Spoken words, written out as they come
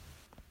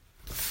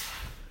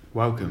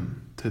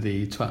Welcome to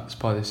the T.B.T.S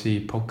by the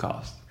Sea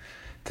podcast.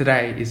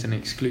 Today is an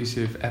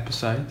exclusive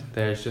episode.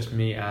 There's just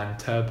me and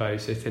Turbo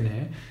sitting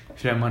here.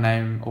 If you know my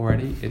name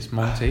already, it's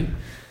Monty.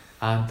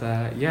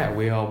 And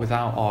we are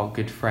without our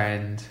good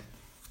friend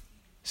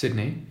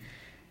Sydney.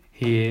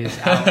 He is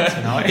out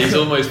tonight. He's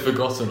almost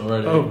forgotten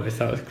already. Almost,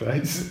 that was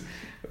close.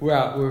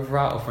 We're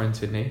without our friend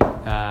Sydney.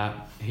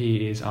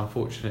 He is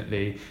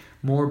unfortunately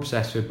more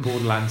obsessed with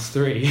Borderlands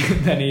 3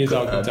 than he is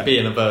our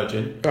being a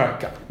virgin.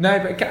 Right, no,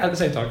 but at the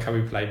same time, can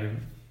we blame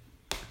him?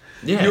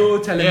 Yeah,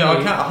 you're telling me. Yeah,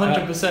 I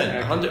can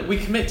 100%. We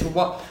commit to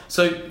what?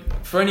 So,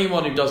 for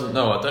anyone who doesn't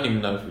know, I don't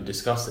even know if we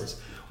discussed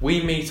this.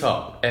 We meet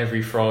up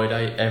every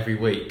Friday, every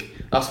week.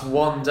 That's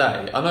one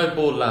day. I know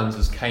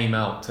Borderlands came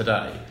out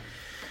today,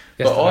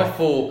 but I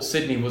thought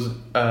Sydney was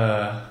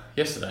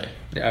yesterday.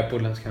 Yeah,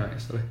 Borderlands came out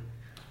yesterday.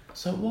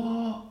 So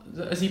what?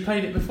 Has he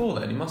played it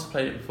before then? He must have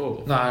played it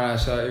before. No.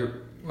 So,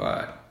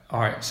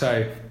 alright.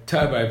 So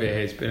Turbo over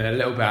here has been a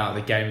little bit out of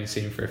the gaming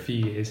scene for a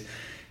few years. He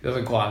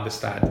doesn't quite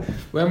understand.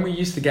 When we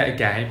used to get a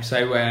game,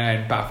 so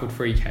when Battlefield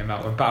 3 came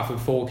out, when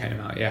Battlefield 4 came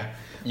out,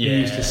 we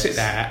used to sit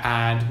there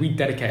and we'd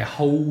dedicate a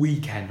whole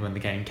weekend when the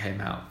game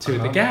came out to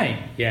the game.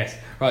 Yes.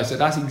 Right, so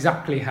that's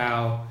exactly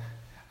how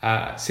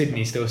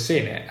Sydney's still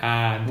seeing it.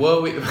 And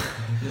were we...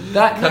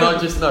 I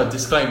just know,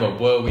 disclaimer,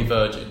 were we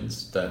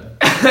virgins then?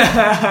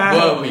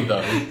 Were we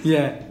though?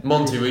 Yeah.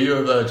 Monty, were you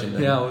a virgin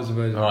then? Yeah, I was a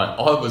virgin. Alright,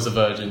 I was a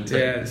virgin too.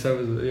 Yeah, so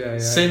was yeah.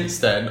 Since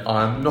then,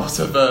 I'm not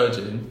a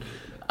virgin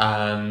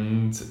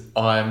and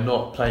I'm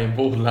not playing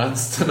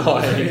Borderlands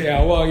tonight.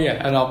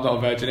 And I'm not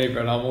a virgin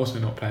either, and I'm also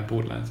not playing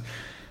Borderlands.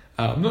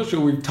 I'm not sure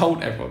we've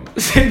told everyone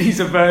Sydney's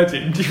a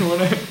virgin. Do you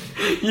want to...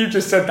 You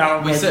just said that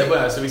on we said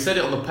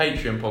it on the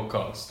Patreon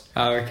podcast.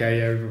 Oh, okay,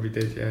 yeah, we probably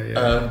did,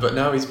 yeah. But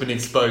now he's been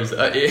exposed.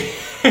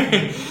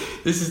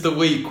 This is the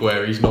week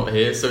where he's not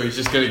here, so he's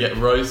just going to get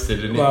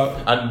roasted.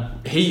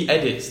 And he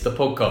edits the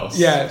podcast.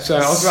 Yeah, so I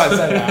was about to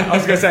say that. I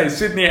was going to say,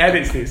 Sydney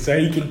edits this, so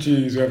he can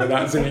choose whether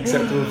that's an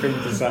acceptable thing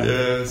to say.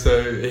 Yeah,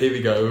 so here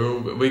we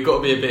go. We've got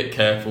to be a bit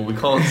careful. We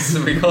can't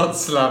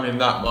slam him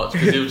that much,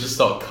 because he'll just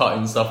start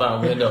cutting stuff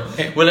out.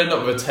 We'll end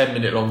up with a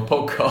 10-minute long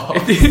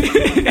podcast.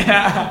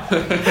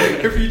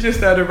 If you just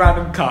heard a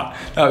random cut,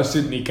 that was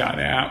Sydney cutting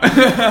it out.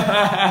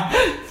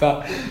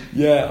 But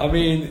I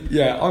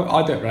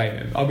don't blame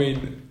him. I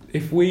mean,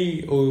 if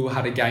we all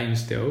had a game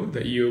still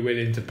that you were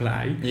willing to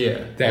play,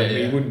 then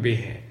we wouldn't be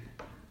here.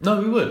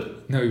 No, we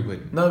would. No, we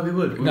wouldn't. No, we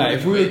would.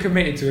 If we were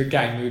committed to a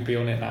game, we would be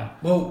on it now.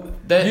 Well,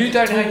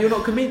 you're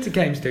not committed to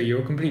games still.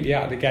 You're completely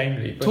out of the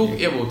game league.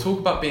 Talk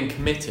about being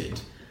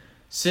committed.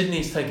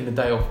 Sydney's taken a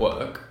day off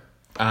work,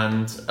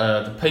 and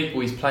the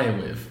people he's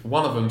playing with,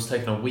 one of them's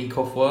taken a week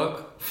off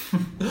work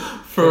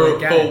for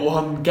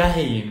one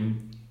game.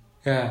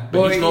 Yeah,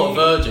 but he's not a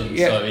virgin,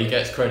 so he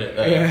gets credit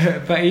there.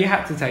 Yeah, but he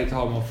had to take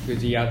time off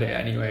because he had it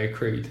anyway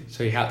accrued,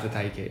 so he had to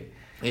take it.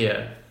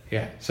 Yeah.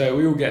 So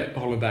we all get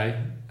holiday,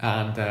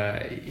 and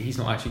he's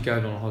not actually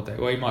going on a holiday.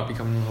 Well, he might be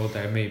coming on a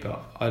holiday with me,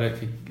 but I don't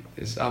think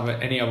there's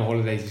any other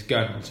holidays he's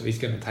going on, so he's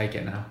going to take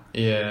it now.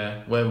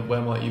 Yeah. Where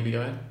might you be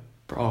going?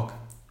 Prague.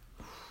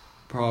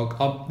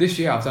 This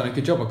year I've done a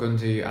good job. I've gone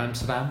to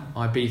Amsterdam,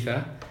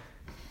 Ibiza,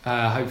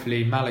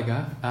 hopefully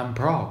Malaga, and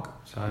Prague.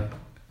 So I'm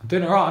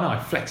doing alright,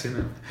 aren't I? Flexing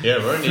it. Yeah,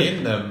 we're only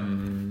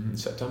in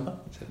September.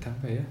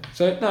 Yeah.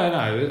 So no.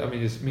 I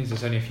mean, this means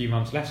there's only a few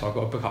months left, so I've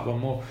got to book up one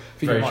more.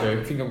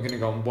 I think I'm going to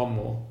go on one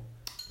more.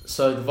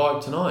 So the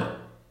vibe tonight,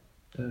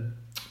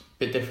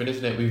 bit different,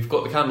 isn't it? We've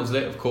got the candles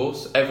lit, of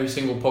course. Every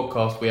single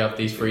podcast we have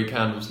these 3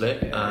 candles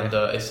lit,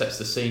 it sets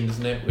the scene,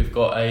 doesn't it? We've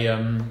got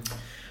a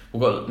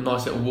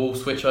nice little wall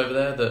switch over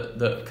there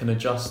that can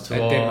adjust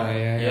to our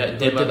dimmer.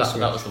 Dimmer.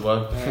 That was the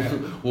word. Yeah.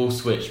 Wall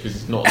switch, because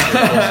it's not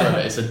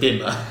it's a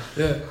dimmer.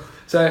 Yeah.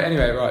 So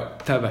anyway, right,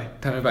 Turbo,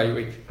 tell me about your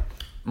week.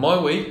 My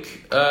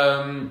week.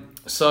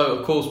 So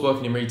of course,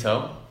 working in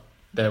retail,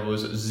 there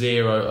was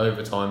 0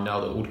 overtime now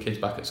that all the kids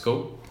back at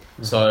school.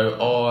 Mm-hmm.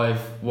 So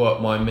I've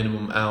worked my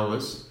minimum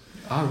hours.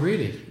 Oh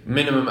really?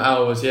 Minimum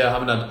hours. Yeah, I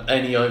haven't had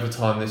any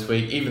overtime this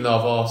week, even though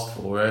I've asked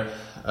for it.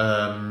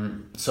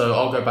 So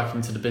I'll go back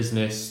into the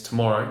business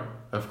tomorrow,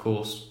 of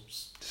course.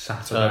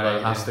 Saturday. Turbo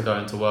has to go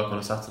into work on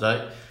a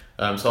Saturday.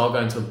 So I'll go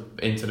into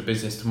the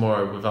business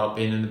tomorrow without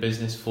being in the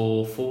business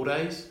for 4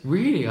 days.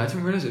 Really? I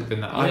didn't realise it'd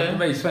been that. Yeah.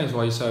 That explains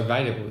why you're so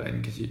available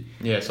then, because you...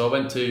 Yeah, so I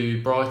went to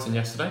Brighton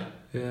yesterday.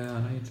 Yeah, I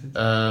know you did.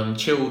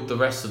 Chilled the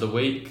rest of the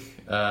week,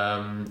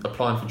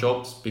 applying for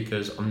jobs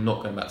because I'm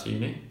not going back to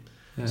uni.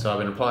 Yeah. So I've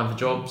been applying for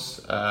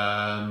jobs.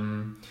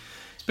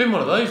 It's been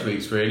one of those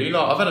weeks really.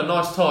 Like, I've had a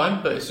nice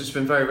time, but it's just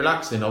been very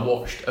relaxing. I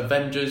watched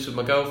Avengers with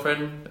my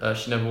girlfriend.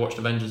 She never watched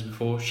Avengers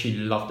before. She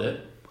loved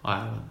it. I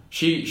haven't.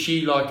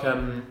 She like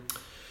I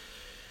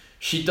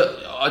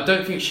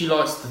don't think she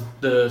likes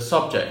the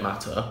subject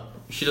matter.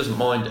 She doesn't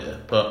mind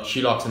it, but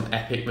she likes an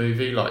epic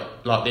movie. Like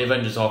the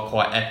Avengers are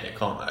quite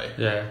epic, aren't they?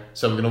 Yeah.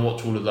 So we're gonna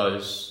watch all of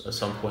those at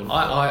some point.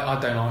 I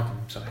don't like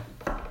them, so.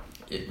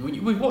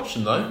 We watched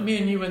them though. Me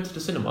and you went to the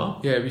cinema.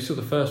 Yeah, we saw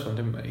the first one,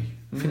 didn't we?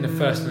 I think the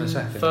first and the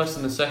second. First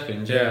and the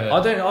second, yeah.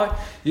 I'm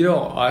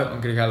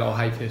going to get a lot of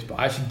hate for this, but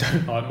I actually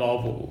don't like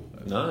Marvel.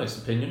 No, it's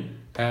opinion.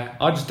 Yeah,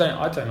 I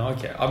don't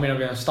like it. I mean,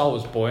 I'm a Star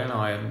Wars boy,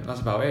 and that's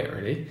about it,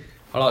 really.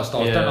 I like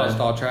Star Wars. Don't like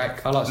Star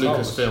Trek. I like Star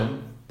Wars.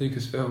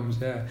 Lucasfilms,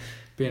 yeah.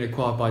 Being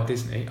acquired by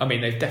Disney. I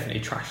mean, they've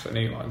definitely trashed the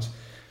new ones.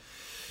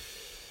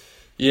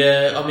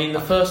 Yeah, I mean, the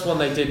first one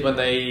they did when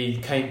they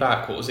came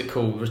back, what was it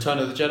called? Return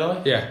of the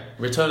Jedi? Yeah.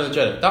 Return of the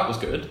Jedi. That was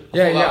good.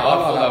 I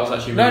thought that was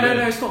actually really good.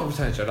 No, it's not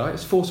Return of the Jedi.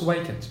 It's Force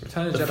Awakens.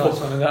 Return of the Jedi is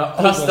one of that.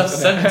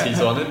 That's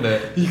 70s one, isn't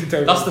it? You can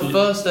tell that's the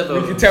first ever.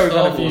 You can tell we've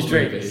Star had a few Wars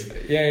drinks.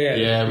 movie. Yeah.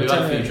 Yeah, we've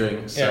had a few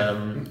drinks.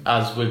 Yeah.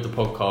 As with the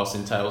podcast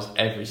entails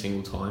every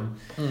single time.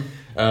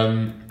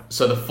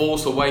 So the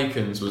Force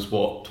Awakens was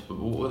what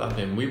would that have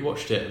been? We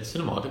watched it at the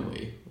cinema, didn't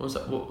we? What was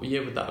that? What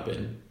year would that have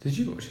been? Did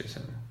you watch it at the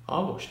cinema? I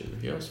watched it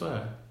with you, I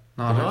swear.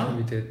 No, I don't think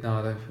we did. No,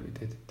 I don't think we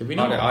did. Did we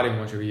not? I didn't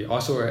watch it with you. I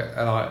saw it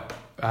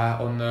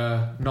on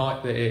the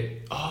night that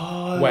it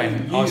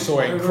went. I saw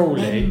it in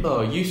Crawley.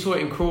 Remember, you saw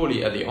it in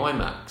Crawley at the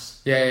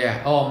IMAX.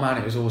 Yeah. Oh man,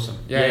 it was awesome.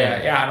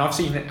 Yeah.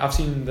 And I've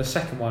seen the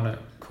second one at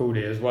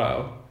Crawley as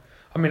well.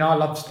 I mean,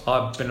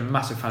 I've been a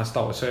massive fan of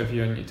Star Wars, so have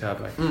you, Monty and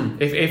Turbo.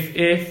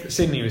 If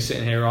Sydney was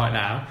sitting here right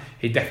now,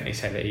 he'd definitely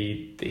say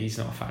that he's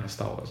not a fan of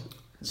Star Wars.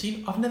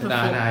 See, I've never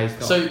thought... No, he's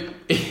not. So,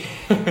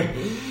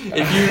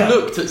 if you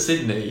looked at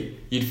Sydney,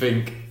 you'd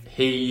think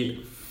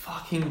he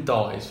fucking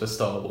dies for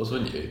Star Wars,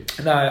 wouldn't you?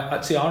 No,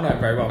 see, I know him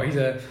very well. He's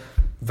a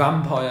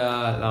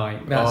vampire,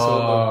 like, that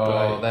sort of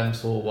bloke. Them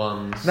sort of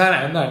ones.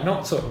 No,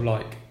 not sort of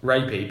like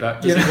rapey,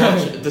 but...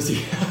 Does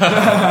he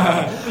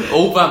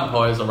all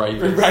vampires are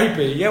rapists.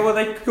 Rapey, yeah, well,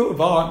 they sort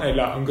of are, aren't they?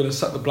 Like, I'm going to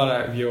suck the blood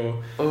out of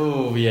your...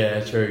 Oh, yeah,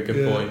 true,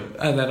 good point.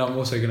 And then I'm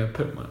also going to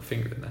put my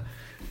finger in there.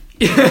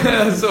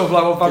 Yeah, sort of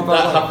like what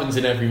vampires that happens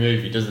in every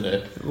movie, doesn't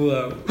it?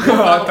 Well,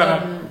 I don't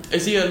know.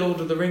 Is he a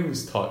Lord of the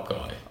Rings type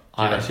guy?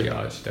 I actually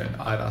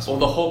don't. Or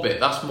The Hobbit,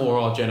 that's more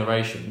our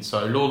generation.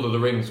 So Lord of the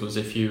Rings was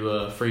if you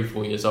were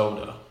 3-4 years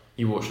older.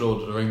 You watched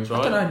Lord of the Rings,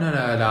 right? I don't know,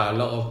 no. A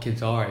lot of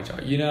kids our age.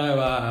 You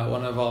know,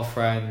 one of our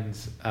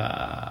friends,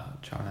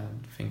 trying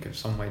to think of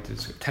some way to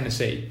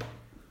Tennessee.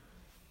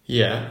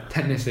 Yeah.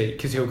 Tennessee,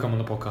 because he'll come on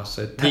the podcast.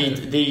 So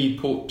the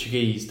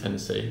Portuguese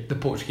Tennessee. The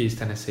Portuguese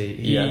Tennessee.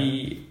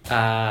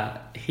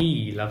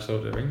 He loves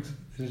Lord of the Rings.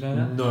 Did you know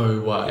that?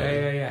 No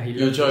way. Yeah.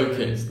 You're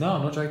joking? No,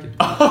 I'm not joking.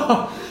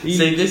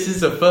 See, this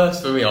is the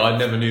first for me. I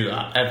never knew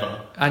that,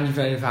 ever. And you've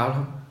known him for how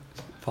long?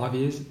 5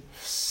 years?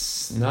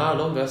 No,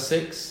 longer.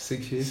 6.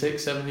 6 years?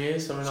 6, 7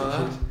 years, something like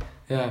that.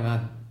 Yeah,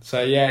 man.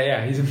 So,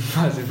 yeah, he's a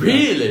massive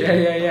Really?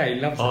 Yeah, he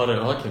loves it. I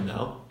don't like him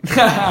now.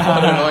 I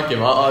don't like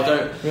him. I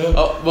don't... Really?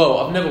 Well,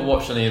 I've never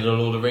watched any of the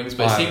Lord of the Rings,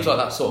 but it seems like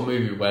that sort of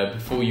movie where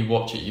before you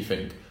watch it, you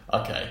think,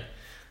 okay...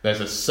 There's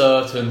a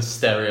certain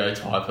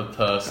stereotype of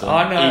person,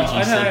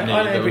 e.g. Sydney,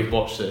 that would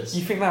watch this.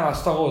 You think that about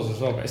Star Wars as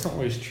well, but it's not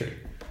always true.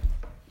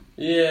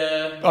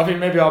 Yeah. I think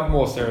maybe I'm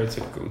more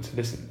stereotypical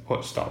to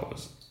watch Star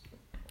Wars.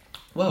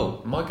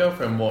 Well, my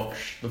girlfriend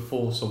watched The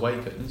Force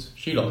Awakens.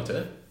 She liked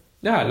it.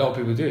 Yeah, a lot of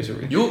people do. It's a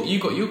really... You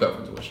got your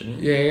girlfriend to watch it,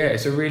 didn't you? Yeah.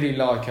 It's a really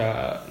like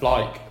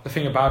the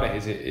thing about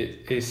it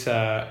is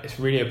it's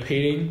really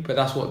appealing, but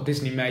that's what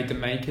Disney made to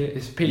make it.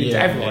 It's appealing to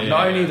everyone,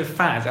 not only the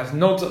fans. That's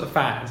nods at the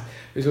fans.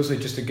 It was also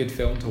just a good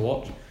film to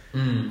watch.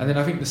 And then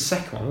I think the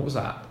second one, what was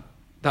that?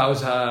 That was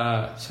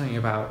something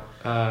about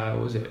what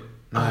was it?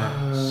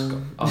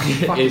 No,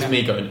 it's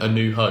me going A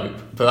New Hope,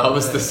 but that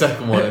was the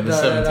second one in the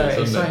 70s. No, it's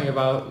wasn't something it?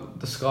 about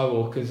the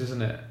Skywalkers,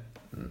 isn't it?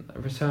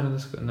 Return of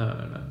the Skywalkers.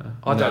 No.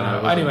 I don't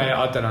know. Anyway,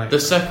 I don't know. The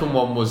second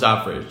one was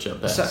average at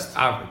best.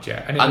 Average,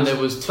 yeah. And there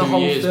was 2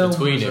 years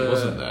between it,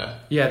 wasn't there?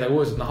 Yeah, there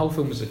was. And the whole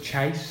film was a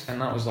chase, and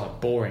that was like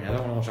boring. I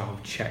don't want to watch a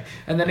whole chase.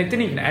 And then it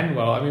didn't even end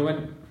well. I mean,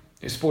 when...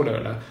 Spoiler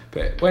alert,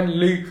 but when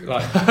Luke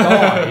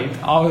died,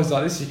 I was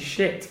like, "This is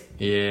shit."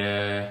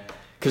 Yeah,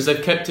 because they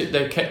kept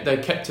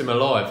him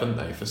alive, haven't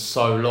they, for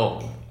so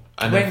long,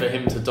 and then for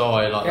him to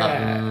die like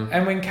that.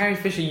 And when Carrie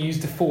Fisher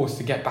used the Force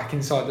to get back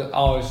inside, I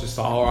was just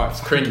like, "All right,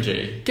 it's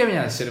cringy. Get me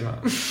out of the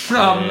cinema.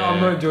 I'm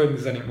not enjoying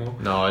this anymore."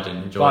 No, I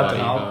didn't enjoy that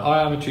either.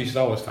 I am a true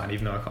Star Wars fan,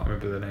 even though I can't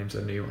remember the names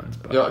of the new ones.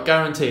 But yeah, I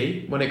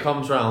guarantee when it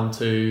comes round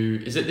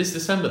to, is it this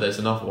December? There's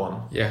another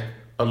one. Yeah,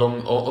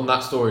 along on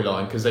that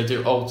storyline because they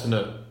do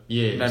alternate.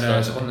 Yeah, no,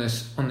 it's on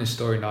this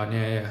storyline.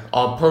 Yeah.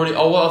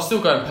 I'll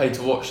still go and pay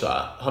to watch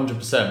that,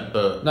 100%.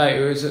 But no, it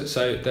was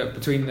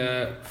between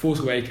the Force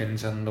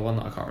Awakens and the one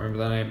that I can't remember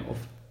the name of.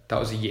 That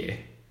was a year,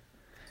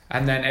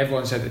 and then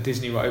everyone said that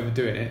Disney were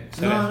overdoing it.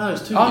 So no,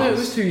 it's 2 years. Oh no, it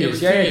was 2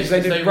 years. Yeah, because they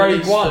did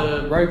Rogue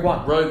One. Rogue One.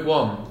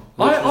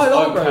 I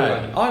like Rogue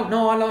One.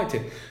 I liked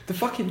it. The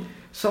fucking.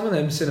 Some of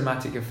them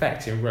cinematic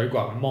effects in Rogue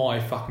One, my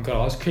fucking god,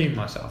 I was cleaning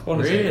myself.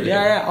 Honestly. Really?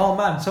 Yeah. Oh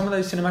man, some of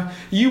those cinematic.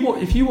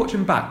 If you watch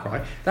them back,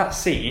 right, that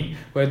scene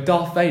where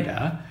Darth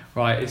Vader,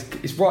 right?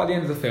 It's right at the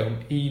end of the film.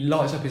 He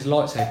lights up his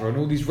lightsaber, and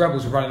all these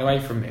rebels are running away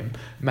from him.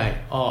 Mate,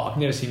 I've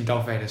never seen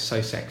Darth Vader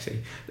so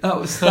sexy.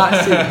 That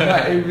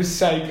scene. It was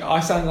so. I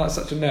sound like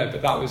such a nerd,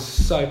 but that was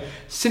so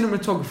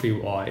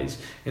cinematography wise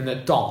in the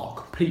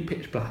dark, complete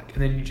pitch black,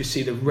 and then you just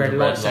see the red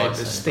lightsaber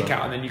stick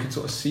out, and then you can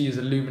sort of see his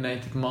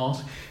illuminated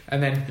mask,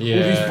 and then all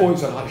these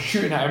boys are like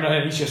shooting at him, and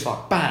then he's just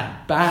like bam,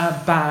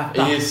 bam, bam,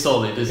 bam. He is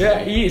solid, isn't he?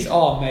 Yeah, he is.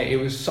 Oh mate, it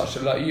was such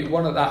a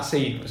one of that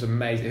scene was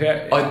amazing.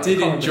 I did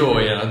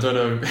enjoy, and I don't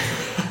know.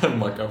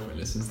 My girlfriend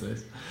listens to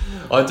this.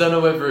 I don't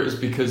know whether it was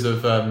because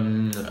of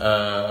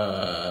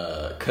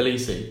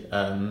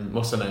Khaleesi.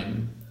 What's her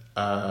name?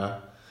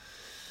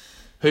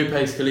 Who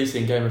plays Khaleesi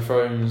in Game of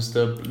Thrones?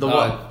 The one.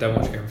 I don't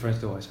watch Game of Thrones,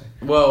 do I say?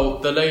 Well,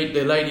 the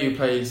lady who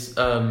plays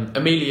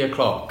Emilia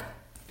Clarke.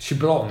 She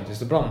blonde. Is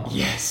the blonde one?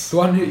 Yes. The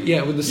one who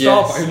with the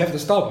Starbucks who left the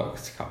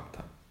Starbucks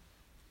cup.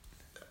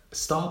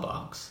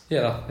 Starbucks.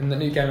 Yeah, in the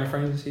new Game of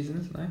Thrones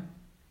seasons, no.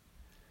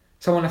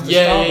 Someone left the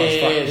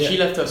Starbucks. Yeah. She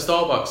left her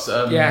Starbucks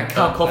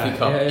coffee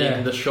cup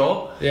in the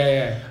shop.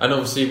 Yeah. And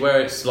obviously,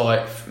 where it's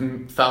like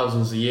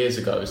thousands of years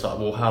ago, it's like,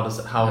 well, how does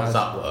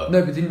that work?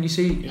 No, but didn't you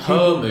see?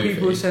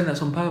 People were saying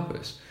that's on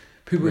purpose.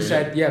 People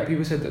said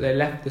that they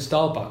left the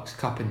Starbucks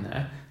cup in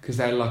there because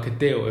they had like a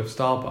deal with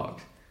Starbucks.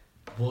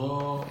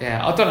 What?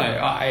 Yeah, I don't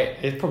know.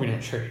 It's probably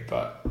not true,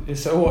 but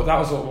that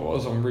was what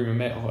was on Rumour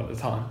Mill at the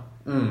time.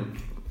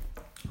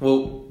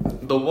 Well,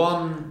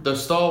 the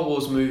Star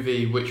Wars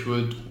movie, which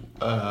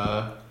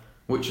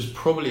is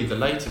probably the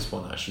latest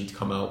one actually to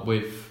come out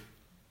with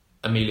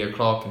Emilia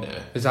Clarke in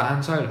it. Is that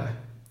Han Solo?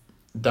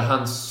 The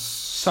Han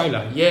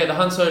Solo? Yeah, the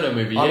Han Solo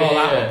movie. I like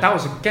that one.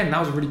 That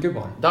was a really good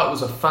one. That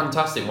was a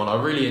fantastic one. I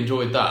really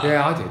enjoyed that.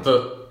 Yeah, I did.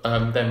 But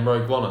then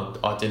Rogue One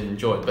I didn't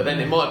enjoy. But then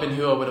it might have been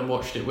who I went and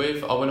watched it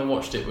with. I went and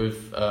watched it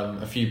with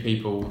a few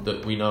people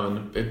that we know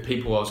and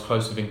people I was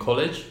close with in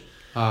college.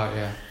 Oh,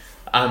 yeah.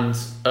 And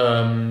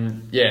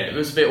it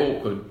was a bit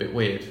awkward, a bit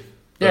weird.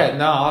 Yeah,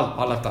 no,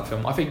 I love that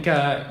film. I think,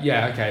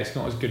 it's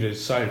not as good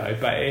as Solo,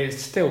 but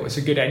it's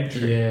a good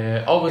entry.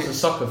 Yeah, I was a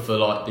sucker for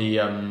like the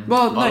I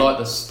like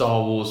the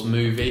Star Wars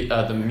movie,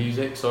 the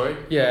music. Sorry.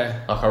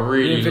 Yeah. Like I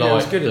really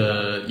liked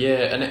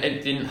and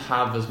it didn't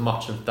have as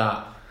much of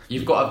that.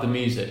 You've got to have the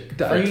music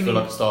for it to feel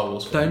like a Star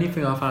Wars film. The only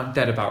thing I found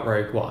dead about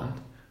Rogue One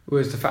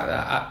was the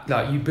fact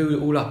that you build it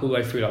all up all the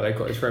way through. Like they've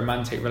got this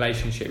romantic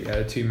relationship,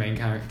 the two main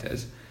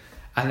characters.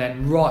 And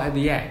then right at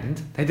the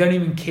end, they don't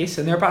even kiss,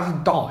 and they're about to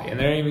die, and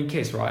they don't even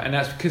kiss, right? And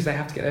that's because they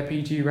have to get their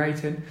PG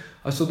rating.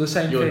 I saw the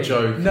same thing. You're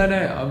joking.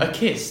 No. A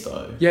kiss,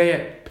 though?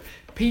 Yeah.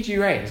 PG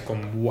rating's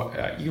gone...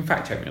 you can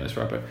fact check me on this,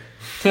 right? But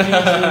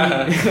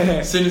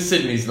as soon as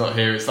Sydney's not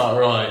here, it's like,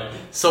 right,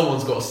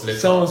 someone's got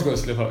to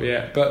slip up,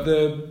 yeah. But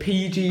the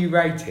PG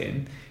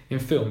rating in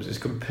films has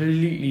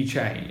completely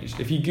changed.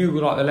 If you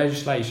Google, like, the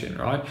legislation,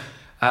 right?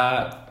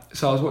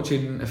 So I was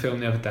watching a film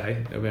the other day,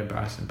 a little bit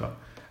embarrassing, but...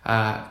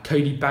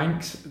 Cody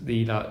Banks,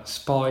 the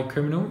spy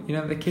criminal,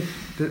 the kid.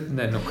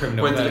 No, not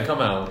criminal. When did it come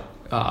out?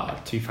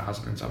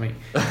 2000 and something.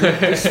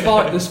 The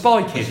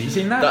spy kid. You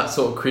seen that? That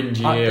sort of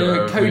cringy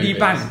era. Cody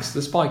Banks,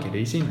 the spy kid. Have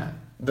you seen that?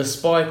 The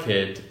Spy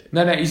Kid.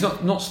 No, he's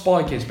not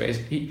Spy Kids, but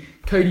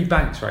Cody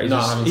Banks, right?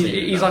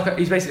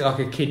 He's basically like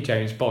a kid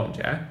James Bond,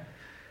 yeah. And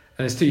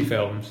there's two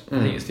films. I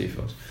think it's two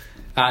films.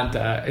 And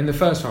in the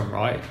first one,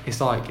 right,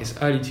 it's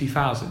early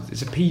 2000s.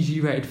 It's a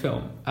PG rated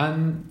film,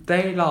 and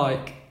he's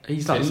like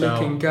tits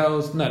looking out.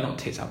 Girls, no, not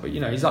tits out, but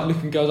he's like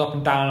looking girls up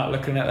and down, like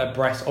looking at their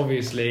breasts,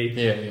 obviously.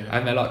 Yeah.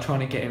 And they're like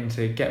trying to get him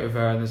to get with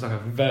her, and there's like a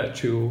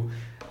virtual,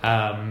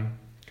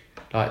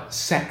 like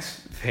sex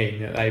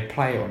thing that they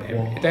play on him.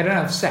 What? They don't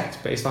have sex,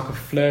 but it's like a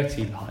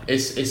flirty line.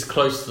 It's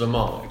close to the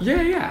mark.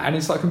 Yeah, and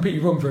it's like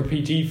completely wrong for a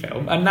PG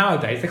film. And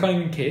nowadays they can't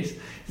even kiss.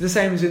 It's the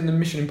same as in the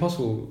Mission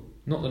Impossible,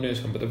 not the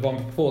newest one, but the one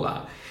before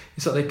that.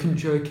 It's like they couldn't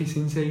show a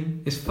kissing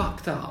scene. It's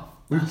fucked up.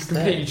 We've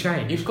completely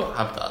changed. You've got to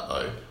have that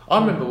though. I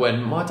remember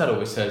when my dad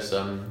always says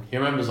he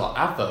remembers like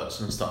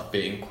adverts and stuff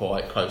being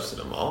quite close to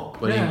the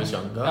mark when he was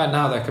younger. And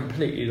now they're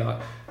completely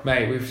like,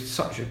 mate, we're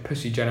such a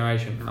pussy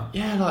generation now.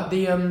 Yeah, like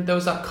the there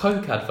was that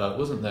Coke advert,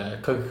 wasn't there?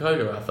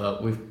 Coca-Cola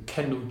advert with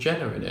Kendall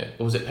Jenner in it,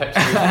 or was it Pepsi?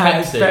 It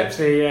was Pepsi.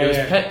 Pepsi, yeah. It was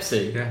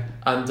Pepsi. Yeah.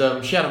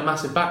 And she had a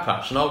massive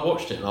backlash, and I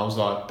watched it, and I was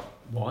like,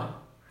 why?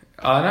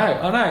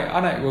 I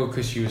know. Well,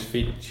 because she was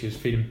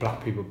feeding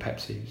black people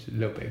Pepsi. It's a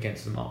little bit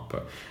against the mark,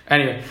 but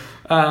anyway.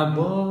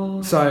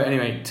 So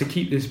anyway, to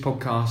keep this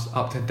podcast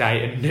up to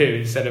date and new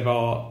instead of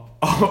our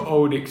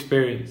old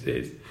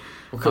experiences.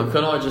 Well,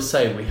 can I just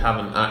say we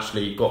haven't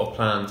actually got a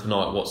plan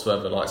tonight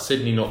whatsoever. Like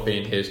Sydney not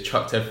being here has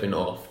chucked everything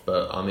off,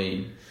 but I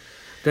mean.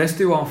 Let's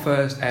do our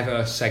first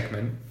ever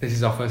segment. This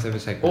is our first ever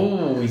segment.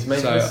 Oh, he's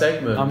making a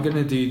segment. I'm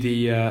gonna do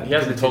the. He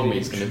hasn't told me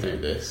he's gonna do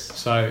this.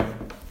 So,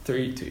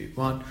 3, 2,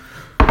 1.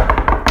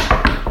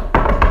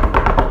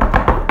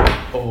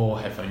 Oh,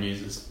 headphone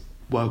users.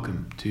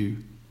 Welcome to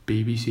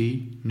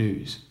BBC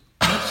News.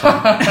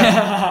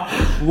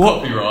 Copyright.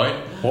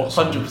 What's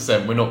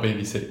 100%. We're not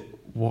BBC.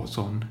 What's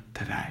on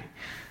today?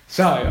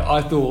 So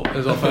I thought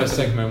as our first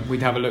segment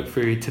we'd have a look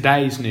through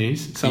today's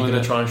news. You're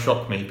going to try and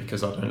shock me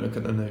because I don't look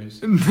at the news.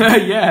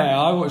 Yeah,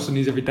 I watch the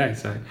news every day.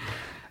 So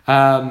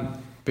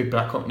Big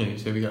Black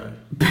News. Here we go.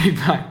 Big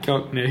Black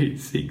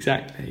News,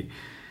 exactly.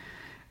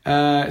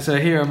 So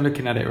here I'm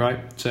looking at it, right?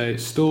 So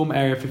Storm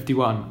Area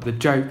 51, the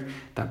joke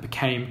that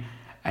became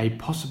a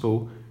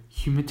possible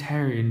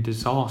humanitarian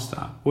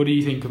disaster. What do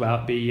you think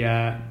about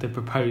the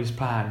proposed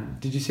plan?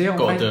 Did you see it on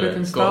Facebook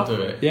and stuff? Got to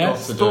do it. Yeah,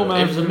 Storm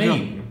Area. It was a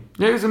meme.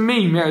 Yeah, it was a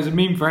meme. Yeah, it was a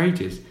meme for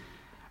ages.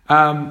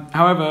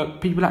 However,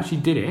 people actually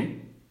did it.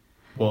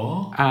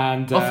 What?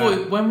 And I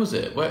thought. When was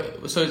it?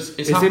 So it's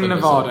in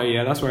Nevada.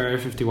 Yeah, that's where Area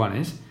 51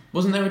 is.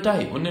 Wasn't there a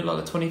date? Wasn't it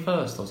like the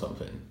 21st or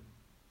something?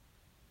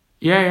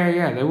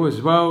 Yeah, there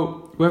was.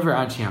 Well, whether it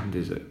actually happened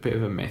is a bit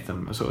of a myth.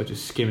 I'm sort of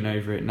just skimming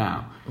over it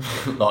now.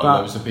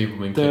 Loads of people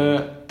being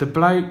killed. The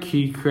bloke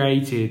who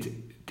created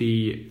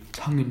the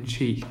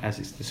tongue-in-cheek, as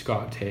it's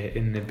described here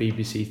in the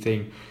BBC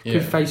thing,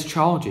 could face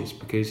charges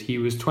because he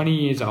was 20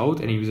 years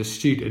old and he was a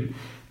student,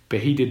 but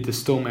he did the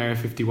Storm Area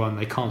 51,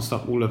 they can't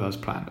stop all of us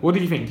plan. What do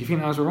you think? Do you think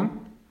that was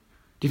wrong?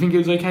 Do you think it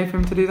was okay for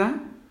him to do that?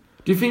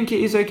 Do you think it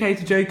is okay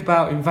to joke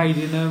about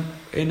invading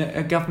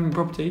a government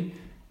property?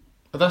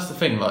 But that's the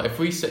thing. Like,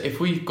 if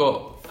we've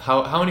got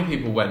how many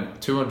people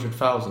went?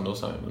 200,000 or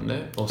something, wasn't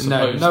it? Or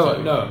no,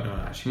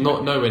 actually,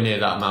 not nowhere near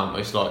that amount,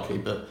 most likely.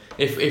 But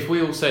if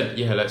we all said,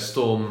 yeah, let's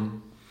storm.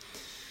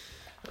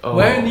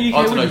 Where in the UK?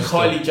 I don't know,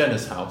 Kylie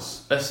Jenner's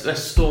house.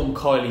 Let's storm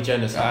Kylie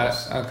Jenner's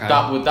house. Okay.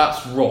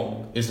 That's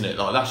wrong, isn't it?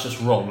 Like, that's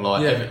just wrong.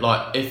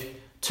 Like, if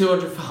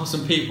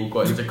 200,000 people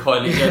got into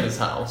Kylie Jenner's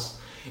house,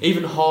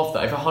 even half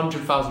that, if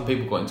 100,000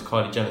 people got into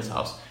Kylie Jenner's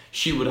house,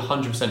 she would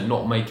 100%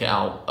 not make it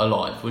out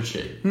alive, would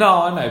she?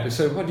 No, I know, but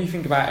so what do you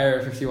think about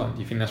Area 51? Do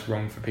you think that's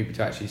wrong for people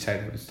to actually say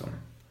they were storming?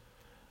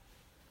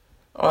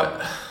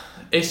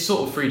 It's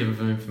sort of freedom of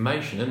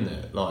information, isn't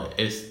it? Like,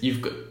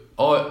 you've got.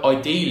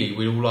 Ideally,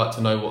 we'd all like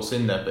to know what's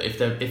in there, but if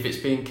it's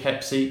being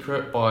kept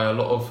secret by a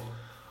lot of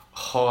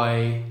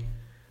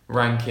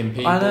high-ranking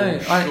people,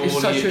 surely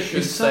it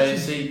should stay a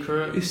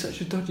secret. It's such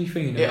a dodgy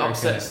thing in America.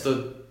 America. It upsets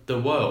the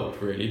world,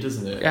 really,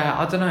 doesn't it? Yeah,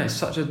 I don't know. It's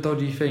such a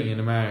dodgy thing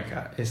in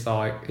America. It's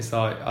like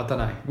I don't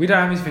know. We don't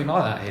have anything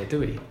like that here,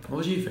 do we?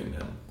 What do you think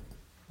then?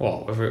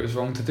 What, whether it was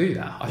wrong to do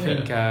that? I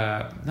think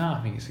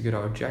it's a good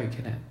old joke,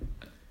 isn't it?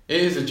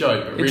 It is a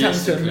joke, but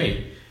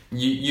realistically,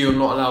 you're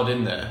not allowed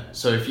in there.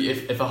 So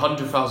if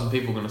 100,000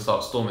 people are going to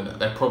start storming that,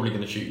 they're probably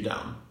going to shoot you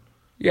down.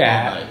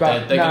 Yeah,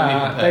 but they're going to be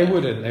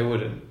prepared. They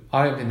wouldn't.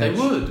 I don't think they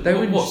would. They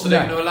wouldn't. What? So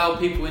they're going to allow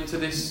people into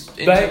this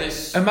secret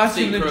place?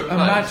 Imagine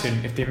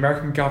if the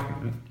American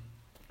government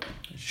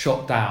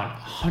shot down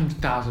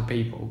 100,000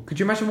 people. Could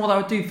you imagine what that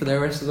would do for the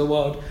rest of the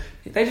world?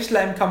 They just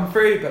let them come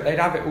through, but they'd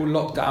have it all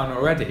locked down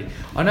already.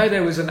 I know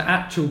there was an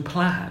actual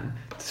plan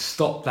to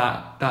stop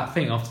that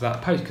thing after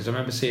that post, because I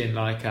remember seeing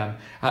at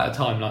the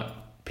time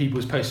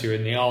people's posts who were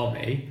in the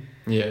army.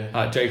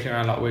 Yeah. Joking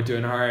around we're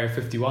doing our Area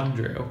 51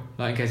 drill,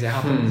 in case it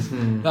happens.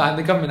 And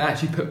the government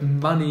actually put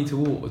money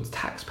towards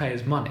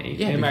taxpayers' money.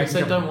 Yeah, because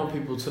they don't want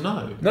people to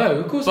know. No,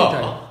 of course they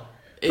don't.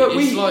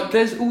 But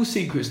there's all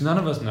secrets none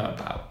of us know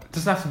about. It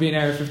doesn't have to be in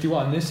Area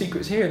 51. There's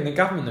secrets here in the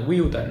government that we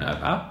all don't know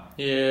about.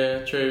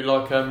 Yeah, true.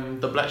 Like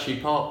the Bletchley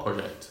Park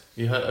project.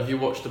 Have you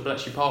watched the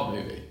Bletchley Park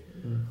movie?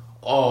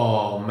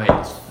 Oh, mate,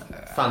 it's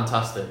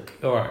fantastic.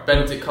 All right.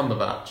 Benedict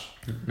Cumberbatch.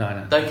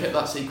 No. They kept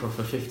that secret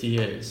for 50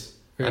 years.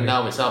 Really? And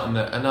now it's out.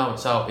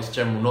 It's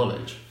general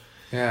knowledge.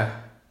 Yeah.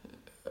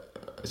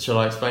 Shall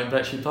I explain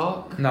Bletchley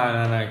Park? No.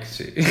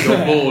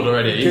 You're bored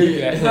already.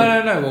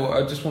 No. Well,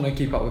 I just want to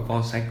keep up with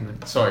our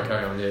segment. Sorry,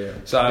 carry on. Yeah.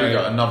 So we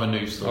got another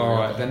news story. All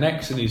right. The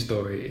next news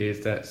story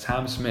is that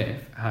Sam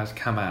Smith has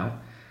come out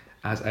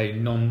as a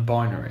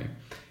non-binary.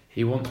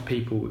 He wants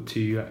people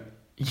to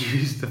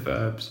use the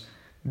verbs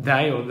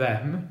they or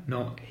them,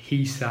 not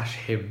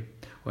he/him,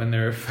 when they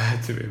refer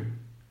to him.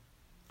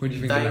 What do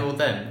you think? They or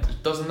them?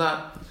 Doesn't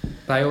that?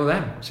 They or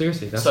them?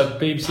 Seriously, that's so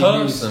BBC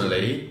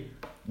personally, News.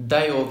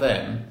 They or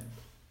them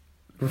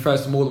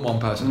refers to more than one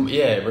person.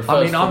 Yeah, it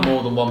refers to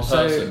more than one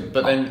person.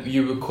 But then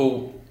you would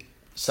call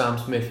Sam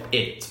Smith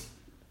it,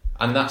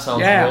 and that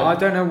sounds wrong. I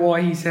don't know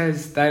why he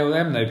says they or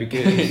them though,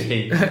 because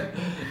he.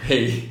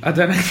 I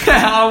don't know.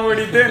 I'm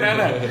already doing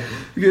that.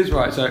 Because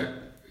right, so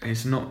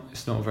it's not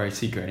very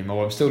secret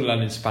anymore. I'm still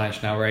learning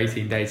Spanish now. We're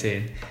 18 days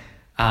in.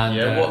 And,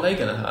 what are they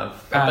going to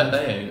have? I bet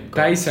they ain't.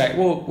 They say,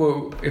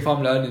 well, if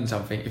I'm learning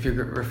something, if you're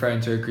referring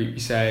to a group, you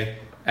say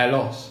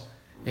elos.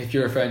 If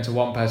you're referring to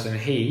one person,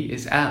 he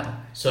is el.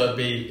 So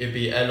it'd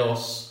be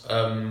elos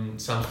Sam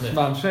Smith.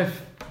 Sam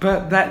Smith.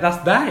 But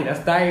that's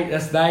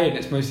they, and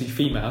it's mostly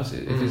females.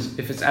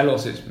 If it's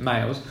elos, it's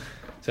males.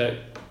 So,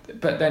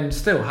 but then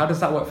still, how does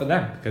that work for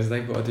them? Because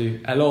they've got to do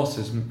elos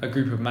as a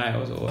group of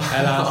males or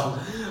elas.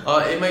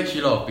 It makes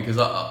you laugh because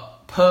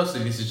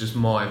personally, this is just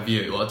my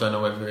view. I don't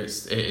know whether it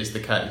is the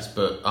case,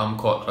 but I'm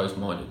quite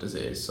close-minded as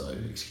it is, so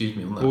excuse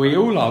me on that. We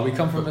all are. We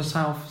come from a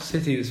south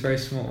city that's very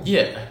small.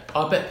 Yeah.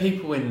 I bet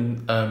people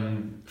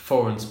in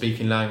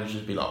foreign-speaking languages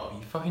would be like, are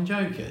you fucking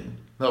joking?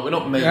 Like, we're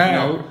not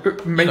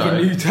making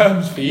new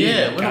terms for you.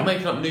 Yeah, we're not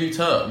making up new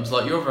terms.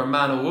 Like, you're either a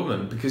man or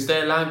woman, because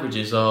their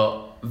languages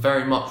are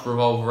very much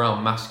revolve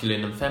around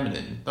masculine and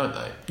feminine, don't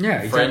they?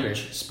 Yeah, exactly.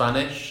 French,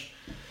 Spanish,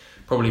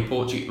 probably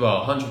Portuguese.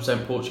 Well,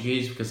 100%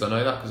 Portuguese, because I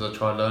know that because I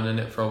tried learning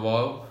it for a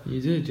while.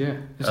 You did, yeah.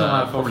 It's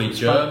not that probably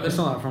German. It's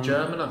not that from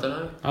German. I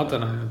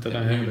don't know.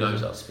 Who knows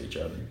how to speak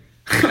German?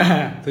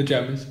 The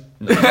Germans.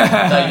 No,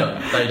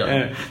 they don't.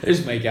 Yeah, they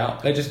just make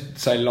out. They just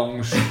say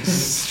long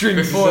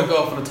strings. Before I go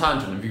off on a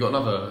tangent, have you got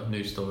another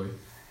news story?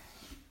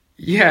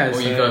 Yeah. Or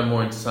are you going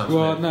more into Sam Smith?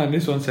 Well, no,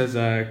 this one says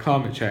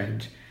climate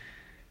change.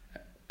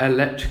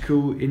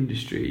 Electrical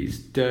industries'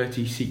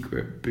 dirty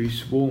secret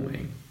boosts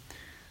warming.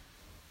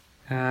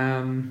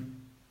 I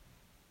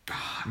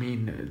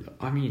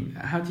mean,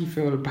 how do you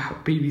feel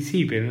about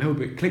BBC being a little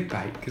bit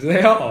clickbait? Because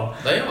they are.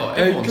 They are.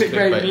 Everyone's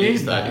clickbait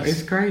these days.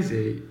 It's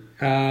crazy.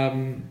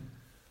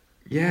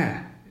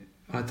 Yeah.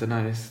 I don't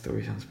know, this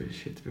story sounds a bit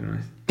shit, to be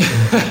honest.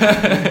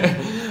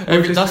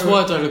 That's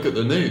why I don't look at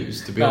the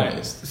news, to be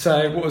honest.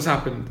 So what has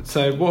happened?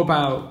 So what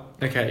about,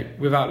 okay,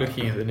 without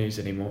looking at the news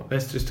anymore,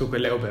 let's just talk a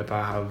little bit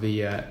about how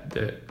the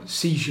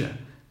seizure.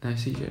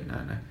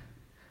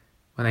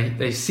 When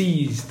they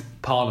seized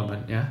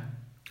Parliament, yeah?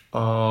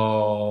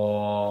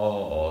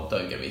 Oh,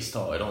 don't get me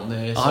started on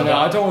this. I know,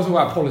 I don't want to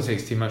talk about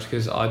politics too much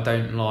because I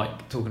don't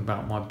like talking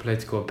about my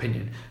political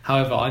opinion.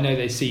 However, I know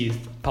they seized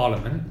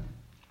Parliament,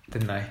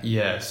 didn't they?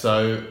 Yeah,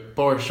 so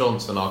Boris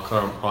Johnson, our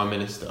current Prime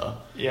Minister,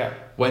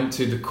 went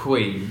to the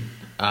Queen,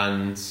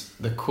 and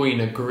the Queen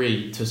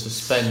agreed to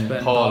suspend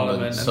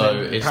Parliament,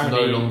 so it's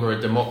no longer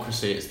a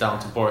democracy, it's down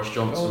to Boris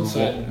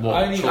Johnson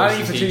what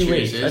choices he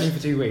chooses. Only for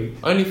 2 weeks.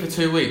 Only for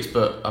 2 weeks,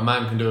 but a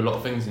man can do a lot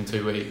of things in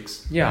 2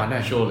 weeks. Yeah, I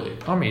know. Surely.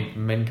 I mean,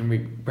 men can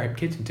rape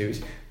kids in 2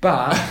 weeks.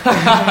 But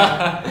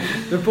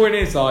the point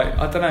is, like,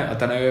 I don't know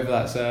whether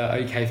that's a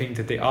okay thing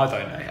to do. I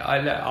don't know.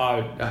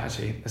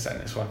 Actually, let's end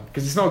this one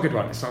because it's not a good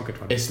one. It's not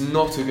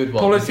a good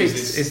one.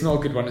 Politics is not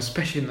a good one,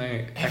 especially in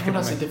the. Everyone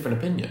has a different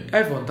opinion.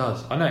 Everyone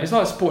does. I know. It's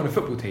like supporting a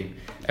football team.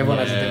 Everyone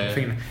has a different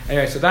thing.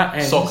 Anyway, so that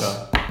ends.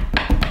 Soccer.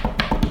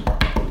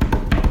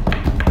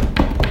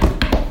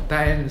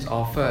 That ends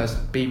our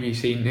first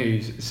BBC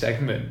News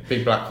segment.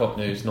 Big Black Cock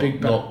News, not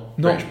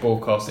British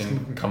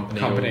Broadcasting Company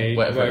or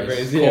whatever it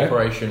is.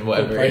 Corporation,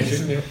 whatever it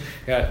is.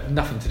 Yeah,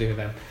 nothing to do with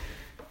them.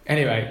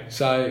 Anyway,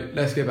 so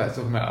let's get back to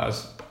talking about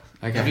us.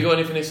 Okay. Have you got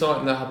anything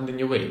exciting that happened in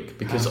your week?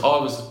 Because I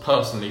was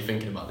personally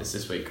thinking about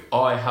this week.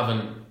 I've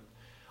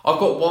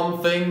got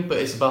one thing, but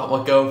it's about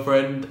my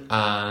girlfriend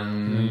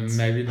and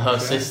her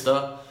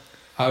sister.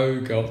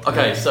 Oh god.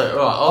 Okay, so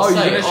right,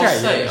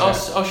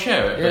 I'll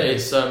share it, but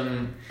it's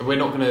we're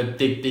not going to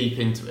dig deep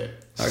into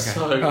it. Okay.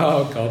 So, right.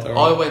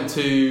 I went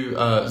to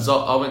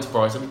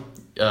Brighton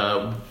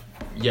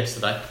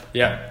yesterday.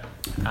 Yeah.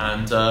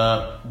 And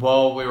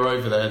while we were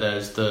over there,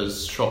 there's the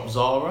shop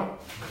Zara,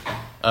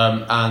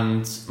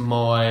 and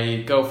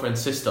my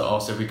girlfriend's sister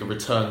asked if we could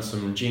return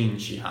some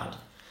jeans she had.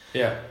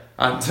 Yeah.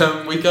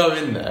 And we go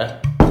in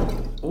there.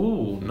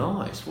 Ooh,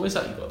 nice. What is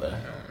that you got there?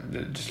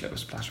 Just a little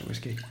splash of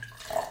whiskey.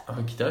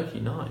 Okie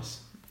dokie,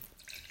 nice.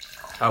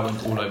 That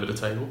went all over the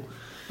table.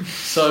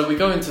 So we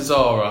go into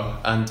Zara,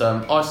 and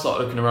I start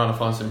looking around and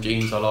find some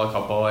jeans I like. I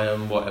buy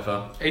them,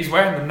 whatever. He's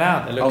wearing them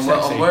now. They look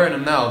sexy. I'm wearing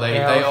them now. They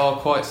are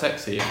quite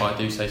sexy, if I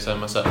do say so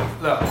myself.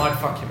 Look, I'd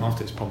fuck him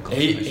after this podcast.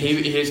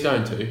 He is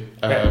going to.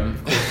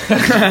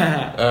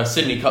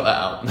 Sydney, cut that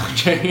out. No,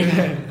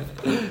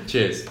 joking.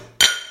 Cheers.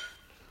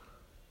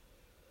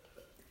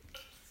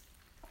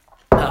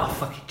 Oh,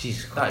 fucking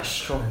Jesus Christ. That is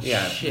strong.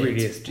 Yeah, shit. It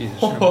really is. Jesus.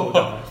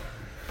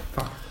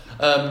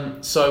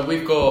 So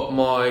we've got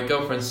my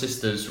girlfriend's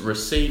sister's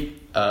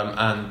receipt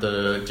and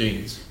the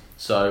jeans.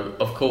 So,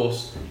 of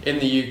course, in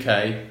the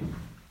UK,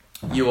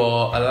 you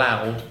are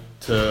allowed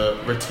to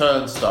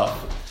return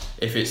stuff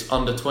if it's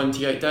under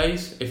 28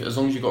 days, as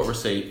long as you've got a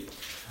receipt.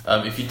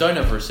 If you don't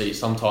have a receipt,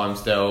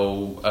 sometimes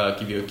they'll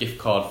give you a gift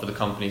card for the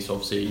company. So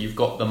obviously you've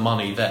got the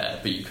money there,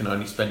 but you can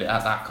only spend it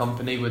at that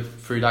company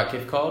through that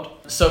gift card.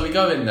 So we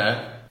go in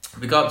there,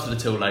 we go up to the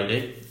till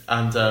lady,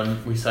 and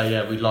we say,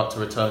 yeah, we'd like to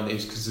return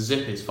these because the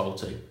zip is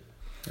faulty.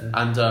 Yeah.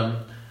 And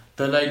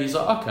the lady's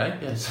like, okay,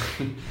 yes.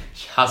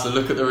 She has a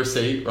look at the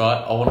receipt,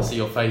 right? I want to see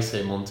your face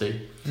here,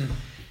 Monty.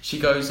 She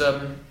goes,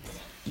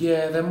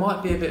 yeah, there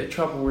might be a bit of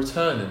trouble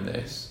returning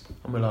this.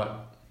 And we're like,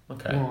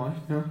 okay. Why?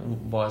 Yeah.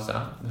 Why is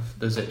that?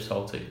 The zip's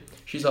faulty.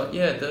 She's like,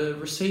 yeah, the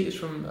receipt is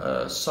from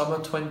summer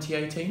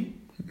 2018.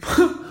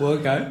 Well,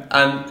 okay.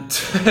 And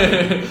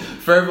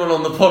for everyone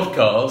on the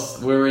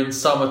podcast, we're in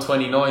summer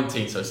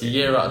 2019, so it's a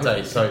year out of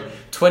date. So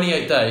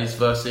 28 days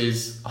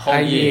versus a whole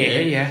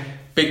year. Yeah.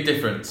 Big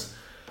difference.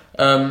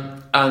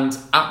 And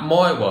at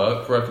my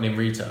work, working in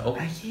retail,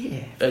 a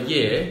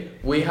year,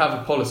 we have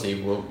a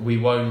policy where we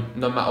won't,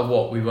 no matter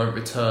what, we won't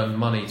return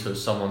money to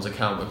someone's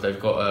account if they've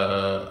got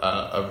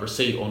a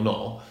receipt or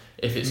not.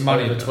 If it's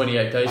money over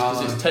 28 days,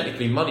 because it's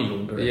technically money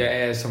laundering.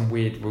 Yeah, some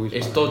weird rules.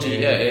 It's dodgy,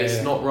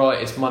 it's not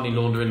right, it's money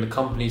laundering, the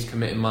company's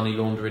committing money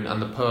laundering,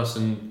 and the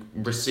person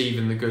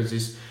receiving the goods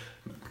is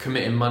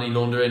committing money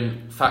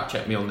laundering. Fact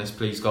check me on this,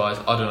 please, guys.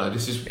 I don't know.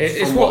 This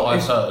is from what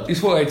I've heard.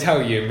 It's what they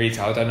tell you in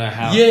retail. I don't know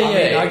how.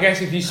 I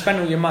guess if you spend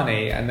all your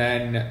money and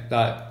then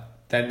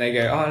then they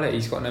go, oh look,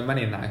 he's got no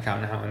money in that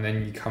account now, and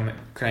then you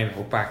claim it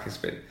all back. It's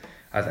a bit.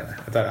 I don't know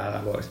how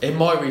that works. In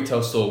my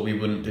retail store, we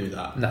wouldn't do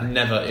that. No.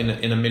 Never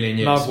in a million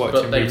years. I've worked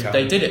but in retail.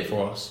 They did it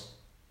for us.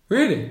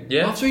 Really?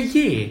 Yeah. After a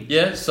year?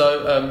 Yeah,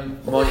 so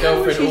my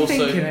girlfriend also...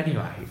 thinking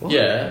anyway? What?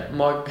 Yeah,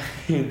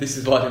 this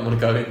is why I didn't want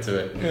to go into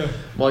it. Yeah.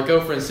 My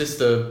girlfriend's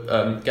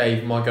sister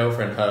gave my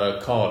girlfriend her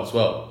card as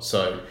well.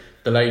 So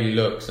the lady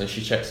looks and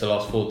she checks the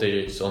last 4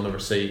 digits on the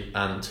receipt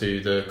and to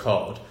the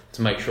card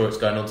to make sure it's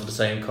going onto the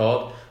same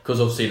card. Because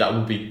obviously that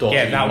would be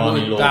dodgy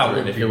money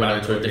laundering if it went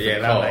onto a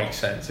different card. Yeah, that makes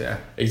sense, yeah.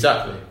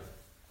 Exactly.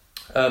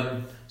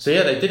 So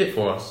yeah, they did it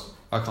for us.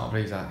 I can't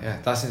believe that. Yeah,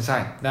 that's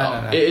insane.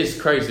 No. It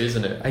is crazy,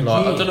 isn't it? I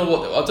don't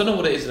know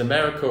what it is in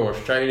America or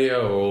Australia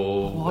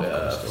or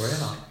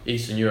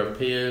Eastern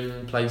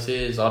European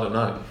places. I don't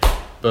know.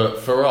 But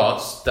for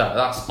us,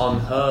 that's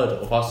unheard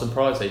of. I was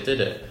surprised they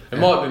did it. It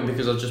might have been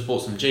because I just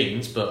bought some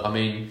jeans, but I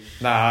mean...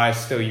 Nah,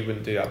 still you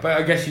wouldn't do that. But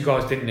I guess you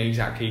guys didn't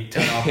exactly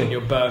turn up in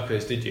your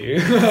burkas, did you?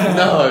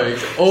 No.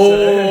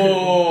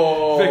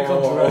 Bit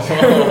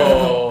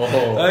controversial.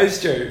 That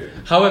is true.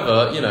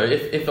 However, you know,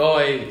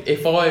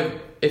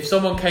 if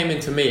someone came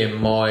into me in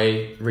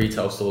my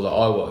retail store that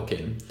I work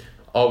in,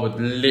 I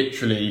would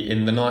literally,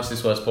 in the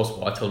nicest words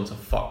possible, I'd tell them to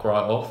fuck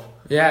right off.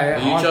 Yeah. Are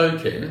you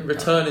joking?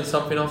 Returning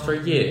something after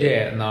a year?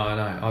 Yeah, no.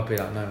 I'd be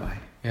like, no way.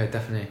 Yeah,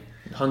 definitely.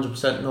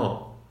 100%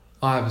 not.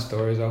 I have a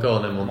story as well. Go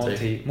on then,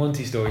 Monty.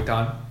 Monty story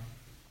time.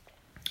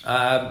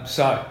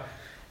 So,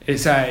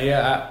 it's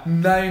a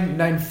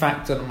known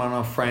fact among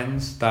our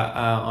friends that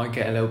I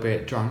get a little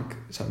bit drunk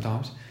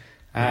sometimes.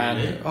 And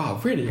really? Oh,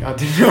 really? I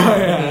didn't know.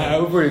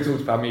 I've already talked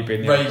about me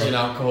being raging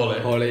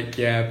alcoholic.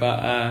 Yeah,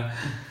 but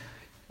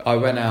I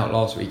went out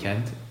last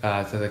weekend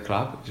to the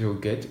club, which was all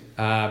good.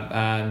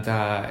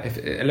 If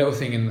a little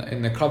thing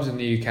in the clubs in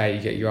the UK,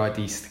 you get your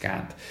ID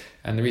scanned,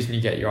 and the reason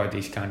you get your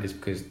ID scanned is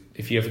because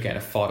if you ever get in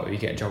a fight or you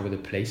get in trouble with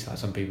the police, like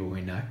some people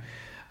we know.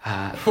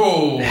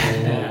 Shame!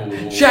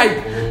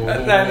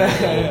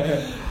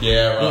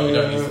 Yeah, right, we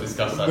don't need to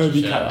discuss that.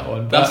 Maybe cut that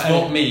one. That's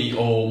not me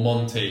or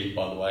Monty,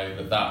 by the way,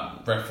 but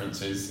that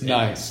reference is... No,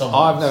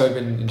 I've never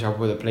been in trouble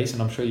with the police,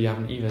 and I'm sure you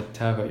haven't either,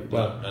 Turbo.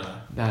 Well,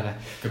 no.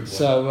 Good boy.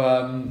 So,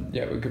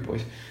 we're good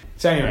boys.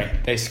 So anyway,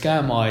 they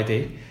scan my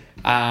ID,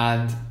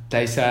 and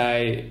they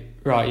say...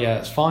 Right, yeah,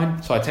 that's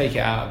fine. So I take it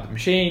out of the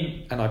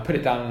machine and I put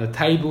it down on the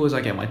table as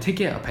I get my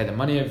ticket. I pay the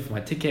money over for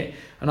my ticket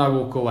and I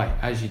walk away,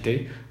 as you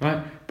do,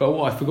 right? But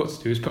what I forgot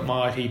to do is put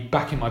my ID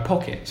back in my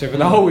pocket. So for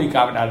the whole week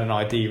I haven't had an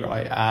ID,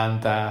 right?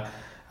 And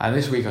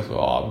this week I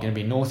thought, I'm going to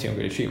be naughty. I'm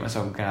going to treat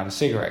myself. I'm going to have a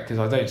cigarette because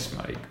I don't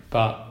smoke.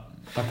 But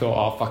I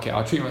thought, fuck it.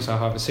 I'll treat myself,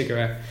 have a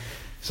cigarette.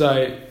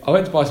 So I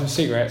went to buy some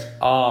cigarettes.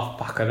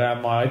 Fuck, I don't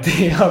have my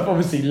ID. I've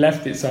obviously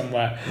left it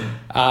somewhere.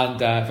 And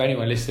for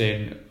anyone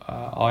listening,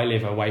 I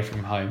live away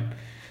from home.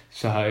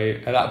 So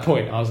at that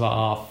point, I was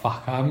like,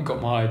 fuck, I haven't got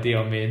my ID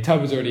on me. And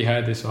Toby's already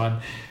heard this one.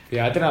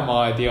 Yeah, I didn't have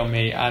my ID on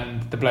me.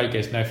 And the bloke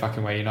goes, no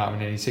fucking way, you're not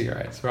having any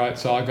cigarettes, right?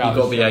 So I go... You've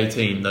got to be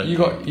 18, though. You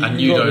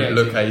don't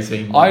look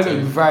 18. I look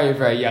very,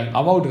 very young.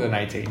 I'm older than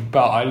 18,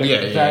 but I look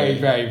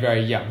very,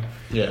 very young.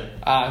 Yeah.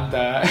 And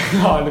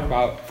I look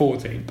about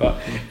 14.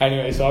 But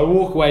anyway, so I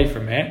walk away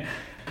from it.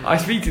 I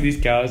speak to these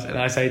girls and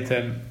I say to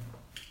them,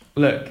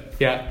 look,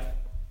 yeah,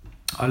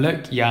 I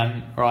look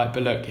young, right?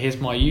 But look, here's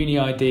my uni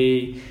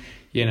ID.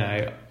 You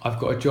know, I've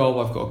got a job,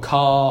 I've got a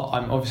car.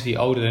 I'm obviously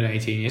older than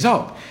 18 years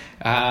old.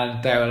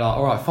 And they were like,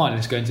 all right, fine,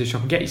 let's go into the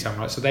shop and get you some,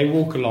 right? So they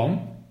walk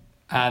along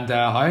and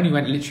I only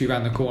went literally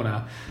around the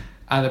corner.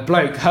 And the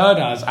bloke heard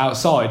us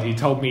outside. He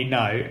told me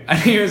no. And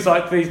he was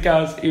like to these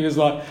girls, he was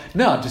like,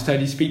 no, I just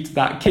heard you speak to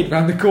that kid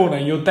round the corner.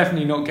 You're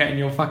definitely not getting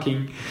the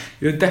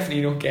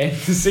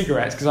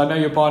cigarettes because I know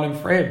you're buying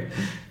them for him.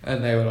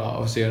 And they were like,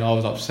 obviously, and I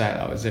was upset.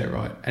 That was it,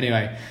 right?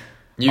 Anyway.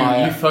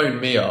 You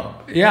phoned me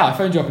up. Yeah, I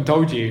phoned you up and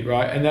told you,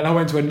 right? And then I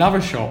went to another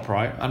shop,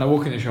 right? And I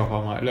walk in the shop,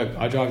 I'm like, look,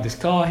 I drive this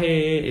car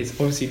here. It's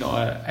obviously not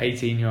an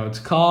 18-year-old's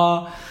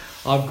car.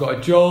 I've got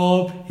a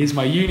job. Here's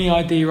my uni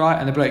ID, right?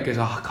 And the bloke goes,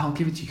 I can't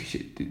give it to you because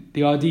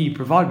the ID you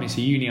provided me is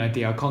a uni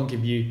ID. I can't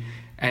give you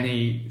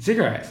any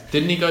cigarettes.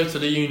 Didn't he go to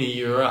the uni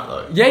you were at,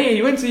 though? Yeah,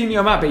 he went to the uni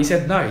I'm at, but he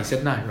said no,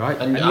 right?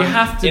 And you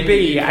have to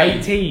be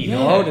 18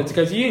 or older to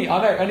go to uni.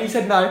 I know. And he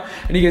said no.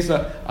 And he goes,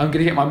 look, I'm going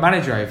to get my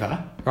manager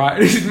over, right?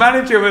 And his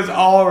manager was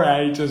our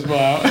age as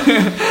well.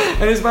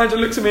 And his manager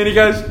looks at me and he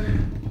goes,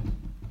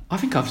 I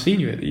think I've seen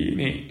you at the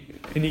uni.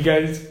 And he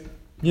goes,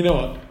 you know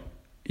what?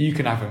 You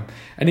can have him.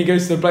 And he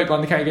goes to the bloke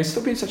behind the counter. He goes,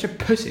 stop being such a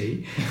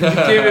pussy. You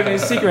give him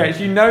his cigarettes.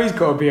 You know he's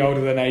got to be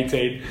older than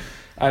 18.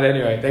 And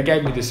anyway, they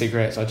gave me the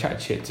cigarettes. I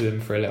chatted shit to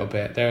them for a little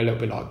bit. They're a little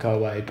bit like, go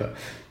away, but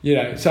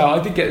so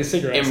I did get the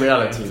cigarettes. In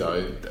reality,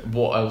 though,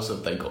 what else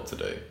have they got to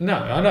do? No,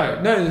 I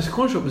know. No, the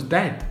corner shop was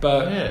dead.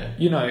 But,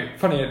 yeah.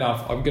 Funny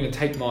enough, I'm going to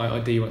take my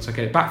ID once I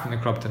get it back from the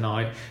club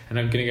tonight, and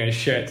I'm going to go and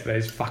show it to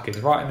those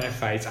fuckers right in their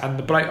face. And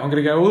the bloke, I'm going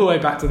to go all the way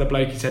back to the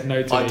bloke who said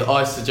no to me.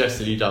 I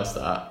suggested he does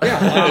that.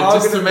 Yeah,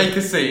 just to make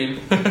a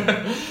scene.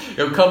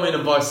 He'll come in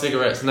and buy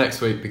cigarettes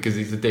next week because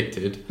he's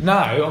addicted. No,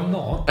 I'm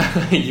not.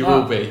 You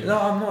will be. No,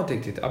 I'm not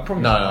addicted. I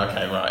promise. No,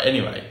 okay, right.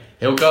 Anyway,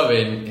 he'll go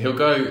in, he'll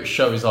go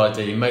show his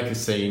ID, make a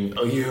scene.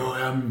 Oh,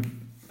 you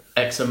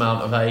X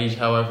amount of age,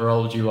 however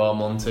old you are,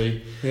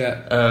 Monty.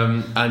 Yeah.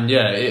 And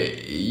yeah,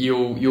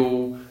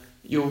 you'll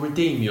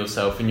redeem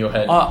yourself in your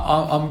head.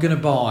 I'm gonna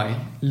buy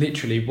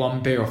literally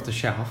one beer off the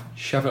shelf,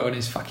 shove it on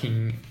his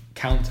fucking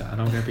counter, and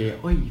I'm gonna be,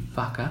 oi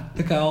fucker,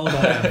 look how old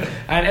I am.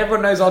 And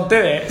everyone knows I'll do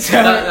it. So.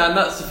 And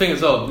that's the thing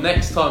as well.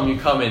 Next time you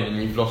come in and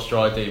you've lost your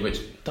ID, which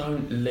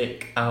don't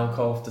lick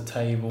alcohol off the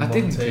table. I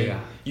Monty. didn't do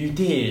that. You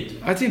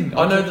did. I didn't.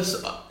 I know this.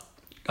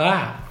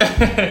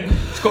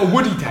 It's got a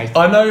woody taste.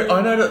 I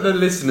know that the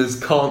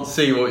listeners can't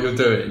see what you're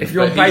doing. If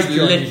you're on he's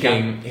Patreon,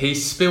 licking,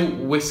 he's spilt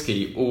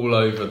whiskey all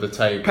over the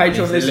table.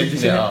 Patreon he's listen,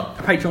 licking it up.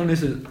 Patreon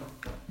listen.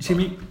 You see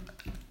me?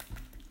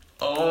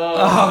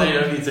 Oh, they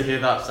don't need to hear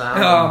that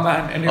sound. Oh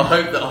man! Anyway.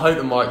 I hope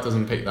the mic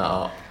doesn't pick that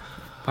up.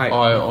 Mate,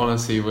 I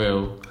honestly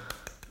will.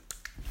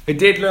 It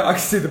did look. I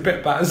can see the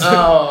bit back.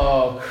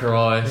 Oh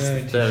Christ! Yeah,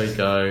 there we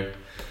go.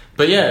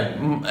 But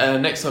yeah,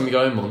 next time you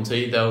go in,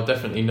 Monty, they'll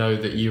definitely know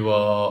that you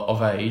are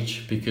of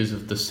age because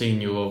of the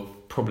scene you're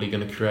probably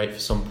going to create for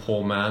some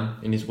poor man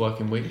in his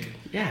working week.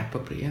 Yeah,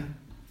 probably. Yeah,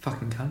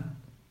 fucking cunt.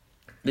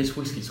 This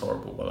whiskey's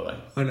horrible, by the way.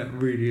 I know, it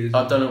really is.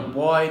 I don't know,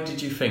 why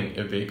did you think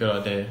it would be a good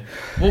idea?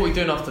 What are we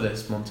doing after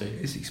this, Monty?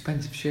 It's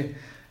expensive shit.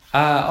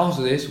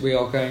 After this, we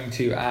are going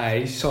to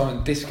a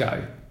silent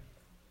disco.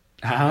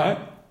 I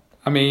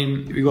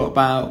mean, we got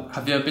about...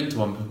 Have you ever been to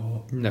one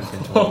before? Never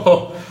been to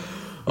one.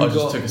 I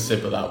just took a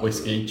sip of that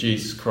whiskey.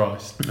 Jesus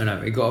Christ. I know,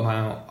 we got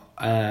about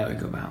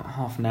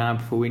half an hour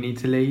before we need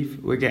to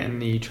leave. We're getting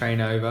the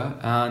train over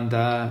and...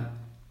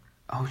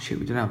 oh shit,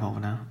 we don't have half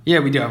an hour. Yeah,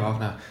 we do have half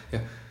an hour.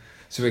 Yeah.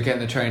 So we're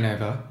getting the train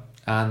over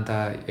and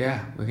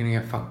we're going to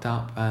get fucked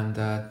up and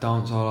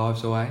dance our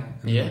lives away.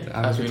 Yeah,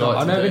 as we like to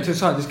I've never do. been to a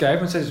silent disco.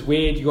 Everyone says it's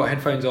weird, you got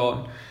headphones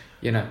on,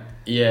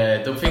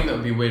 Yeah, the thing that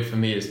would be weird for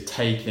me is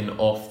taking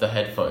off the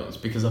headphones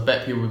because I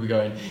bet people would be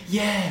going,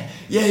 yeah,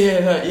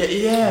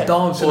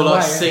 dancing or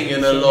like away,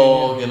 singing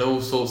along and all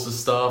sorts of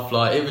stuff.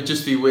 Like it would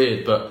just be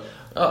weird, but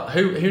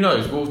who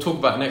knows? We'll talk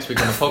about it next week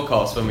on the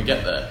podcast when we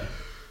get there.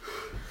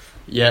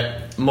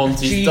 Yeah,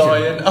 Monty's Jesus.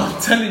 dying.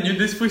 I'm telling you,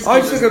 this whiskey. I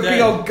took a big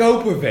old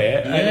gulp of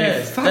it. Yeah, and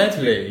it's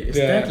deadly. It's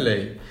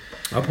deadly.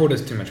 I poured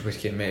us too much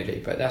whiskey admittedly,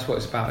 but that's what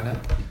it's about, isn't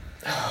it?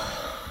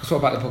 That's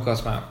what the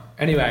podcast about.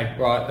 Anyway,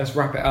 right, let's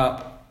wrap it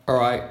up.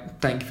 Alright,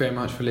 thank you very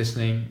much for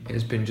listening.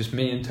 It's been just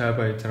me and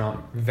Turbo tonight,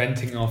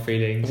 venting our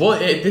feelings.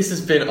 This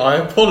has been, I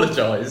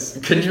apologise.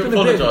 Can you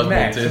apologise,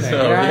 Monty?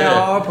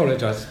 I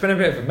apologise. It's been a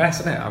bit of a mess,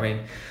 isn't it? I mean,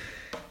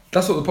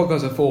 that's what the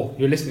podcasts are for.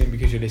 You're listening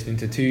because you're listening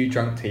to three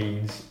drunk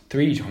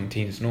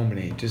teens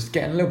normally, just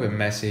getting a little bit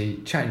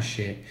messy, chatting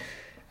shit,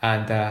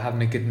 and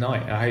having a good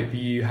night. I hope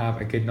you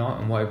have a good night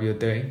on whatever you're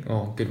doing,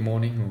 or good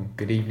morning, or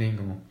good evening,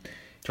 or...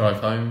 Drive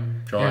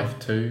home, drive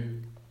to...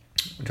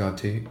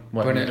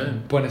 What are you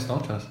doing? Buenas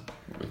noches.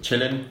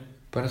 Chilling.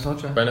 Buenas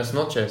noches. Buenas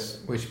noches.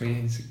 Which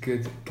means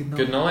good night.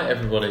 Good night,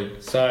 everybody.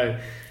 So,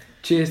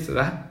 cheers to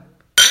that.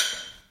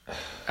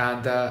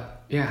 And,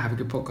 have a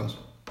good podcast.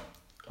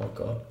 Oh,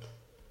 God.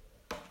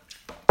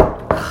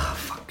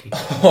 Fucking.